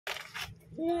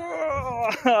Whoa,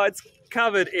 it's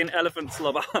covered in elephant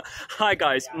slobber. Hi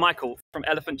guys, Michael from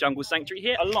Elephant Jungle Sanctuary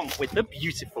here, along with the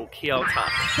beautiful Kyoto.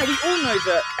 Now we all know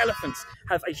that elephants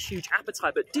have a huge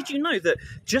appetite, but did you know that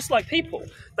just like people,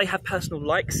 they have personal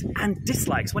likes and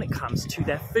dislikes when it comes to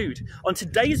their food? On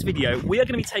today's video, we are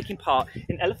going to be taking part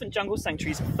in Elephant Jungle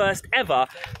Sanctuary's first ever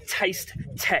taste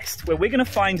test, where we're going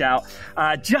to find out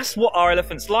just what our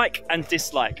elephants like and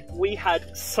dislike. We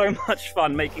had so much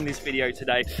fun making this video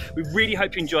today. We really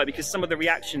hope you enjoy it because some of the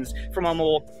reactions from our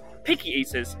more picky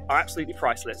eaters are absolutely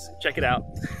priceless. Check it out.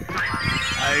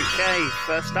 Okay,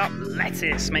 first up,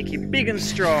 lettuce. Make it big and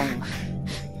strong.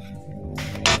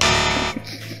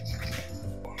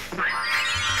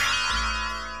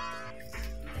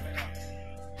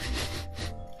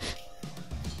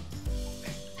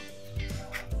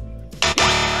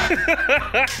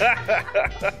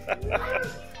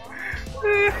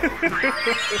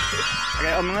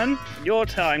 Okay, Omelin, your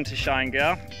time to shine,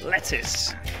 girl.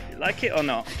 Lettuce. You like it or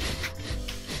not?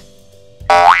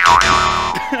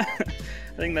 I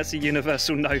think that's a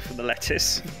universal no for the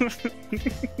lettuce.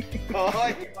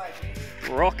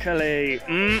 Broccoli.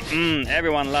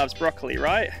 Everyone loves broccoli,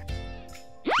 right?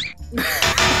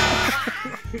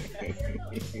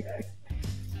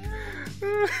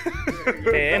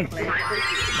 Pen.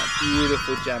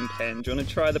 Beautiful jam pen. Do you want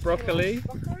to try the broccoli?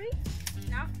 Broccoli?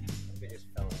 No.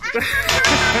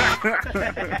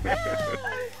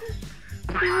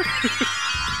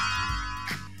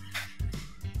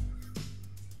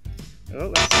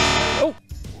 Oh, oh!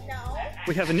 No.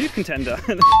 We have a new contender.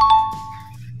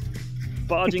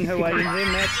 Barging her way in here,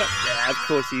 Matt. Yeah, of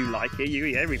course you like it. You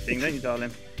eat everything, don't you,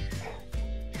 darling?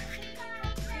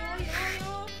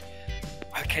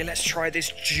 Okay, let's try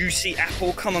this juicy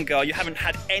apple. Come on, girl. You haven't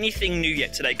had anything new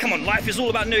yet today. Come on, life is all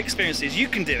about new experiences. You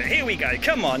can do it. Here we go.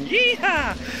 Come on.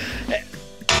 Yeehaw!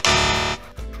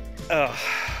 Oh.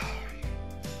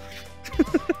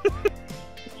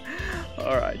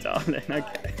 All right, darling.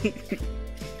 Okay.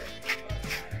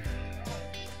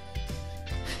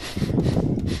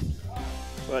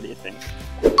 What do you think?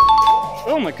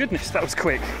 Oh my goodness, that was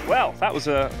quick. Well, that was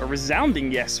a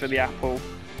resounding yes for the apple.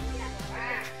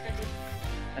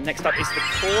 And next up is the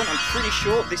corn. I'm pretty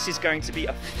sure this is going to be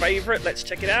a favourite. Let's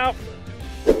check it out.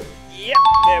 Yep,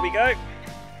 there we go.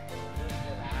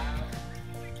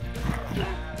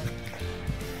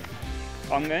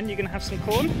 Ongen, you gonna have some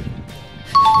corn?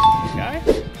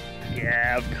 Okay.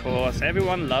 Yeah, of course.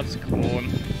 Everyone loves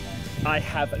corn. I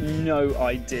have no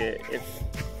idea if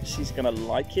she's gonna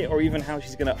like it or even how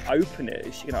she's gonna open it.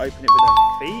 Is she gonna open it with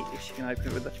her feet? Is she gonna open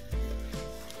it with the...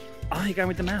 Oh, you're going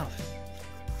with the mouth.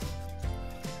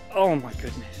 Oh my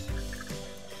goodness.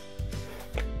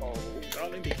 Oh,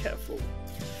 darling, be careful.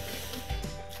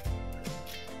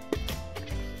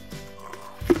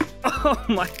 Oh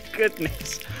my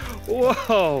goodness.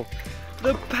 Whoa,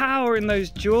 the power in those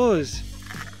jaws.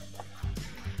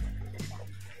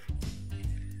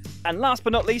 And last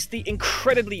but not least, the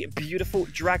incredibly beautiful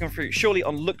dragon fruit. Surely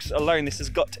on looks alone, this has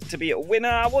got to be a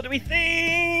winner. What do we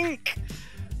think?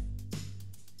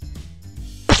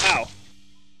 Ow.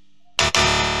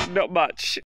 Not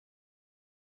much.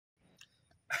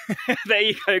 There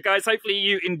you go, guys. Hopefully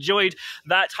you enjoyed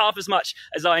that half as much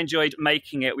as I enjoyed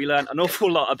making it. We learned an awful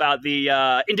lot about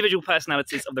the individual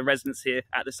personalities of the residents here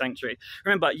at the sanctuary.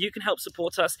 Remember, you can help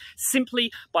support us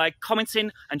simply by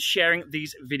commenting and sharing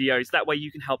these videos. That way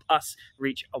you can help us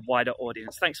reach a wider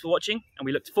audience. Thanks for watching, and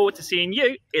we look forward to seeing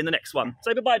you in the next one.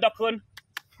 Say bye-bye, Duckland.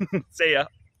 See ya.